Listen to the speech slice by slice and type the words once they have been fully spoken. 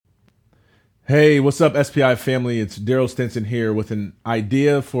Hey, what's up, SPI family? It's Darryll Stinson here with an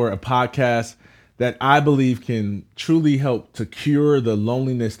idea for a podcast that I believe can truly help to cure the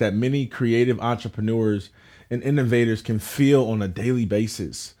loneliness that many creative entrepreneurs and innovators can feel on a daily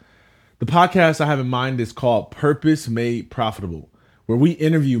basis. The podcast I have in mind is called Purpose Made Profitable, where we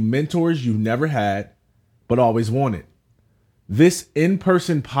interview mentors you've never had but always wanted. This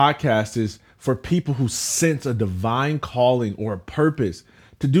in-person podcast is for people who sense a divine calling or a purpose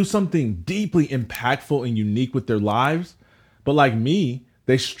to do something deeply impactful and unique with their lives. But like me,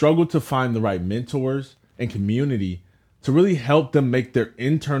 they struggle to find the right mentors and community to really help them make their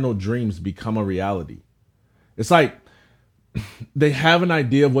internal dreams become a reality. It's like they have an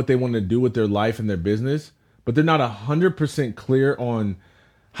idea of what they want to do with their life and their business, but they're not 100% clear on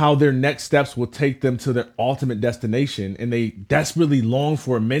how their next steps will take them to their ultimate destination. And they desperately long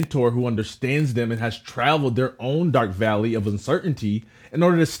for a mentor who understands them and has traveled their own dark valley of uncertainty in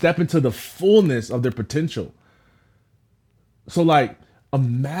order to step into the fullness of their potential. So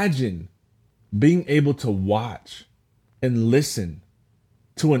imagine being able to watch and listen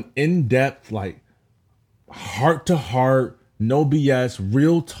to an in-depth, heart to heart, no BS,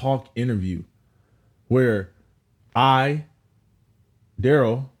 real talk interview where Darryll,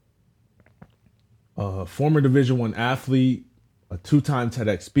 a former Division I athlete, a two-time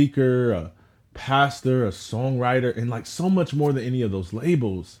TEDx speaker, a pastor, a songwriter, and so much more than any of those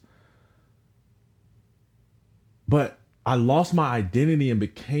labels. But I lost my identity and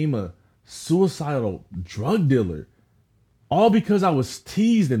became a suicidal drug dealer, all because I was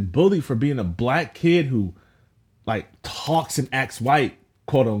teased and bullied for being a black kid who talks and acts white,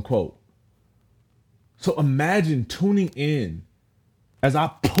 quote unquote. So imagine tuning in as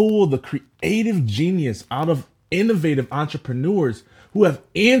I pull the creative genius out of innovative entrepreneurs who have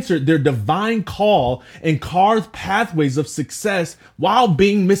answered their divine call and carved pathways of success while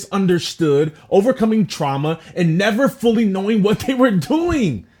being misunderstood, overcoming trauma, and never fully knowing what they were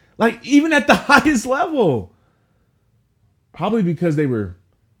doing, even at the highest level. Probably because they were,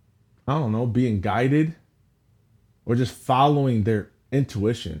 being guided or just following their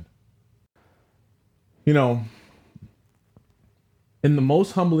intuition. In the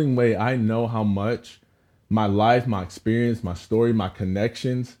most humbling way, I know how much my life, my experience, my story, my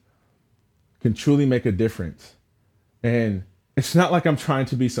connections can truly make a difference. And it's not like I'm trying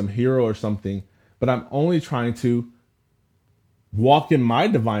to be some hero or something, but I'm only trying to walk in my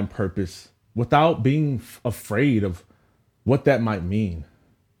divine purpose without being afraid of what that might mean.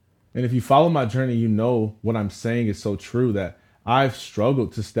 And if you follow my journey, you know what I'm saying is so true, that I've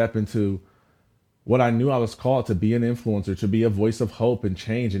struggled to step into what I knew I was called to be, an influencer, to be a voice of hope and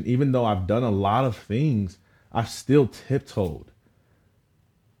change. And even though I've done a lot of things, I've still tiptoed,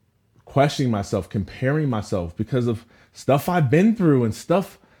 questioning myself, comparing myself because of stuff I've been through and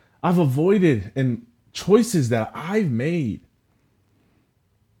stuff I've avoided and choices that I've made.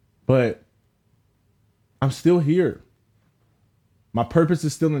 But I'm still here. My purpose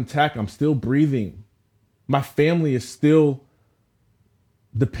is still intact. I'm still breathing. My family is still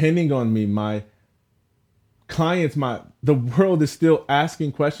depending on me. My clients, the world is still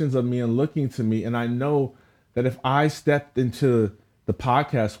asking questions of me and looking to me. And I know that if I stepped into the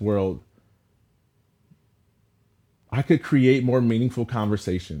podcast world, I could create more meaningful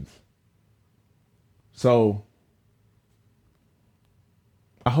conversations. So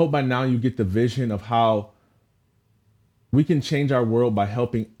I hope by now you get the vision of how we can change our world by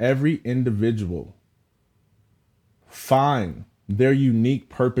helping every individual find their unique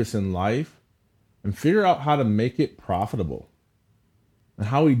purpose in life and figure out how to make it profitable. And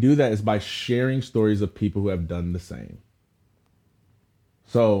how we do that is by sharing stories of people who have done the same.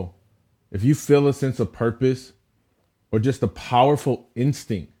 So if you feel a sense of purpose or just a powerful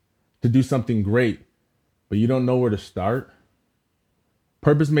instinct to do something great, but you don't know where to start,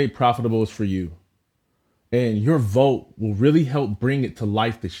 Purpose Made Profitable is for you. And your vote will really help bring it to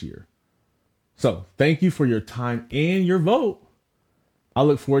life this year. So thank you for your time and your vote. I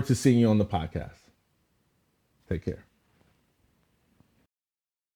look forward to seeing you on the podcast. Take care.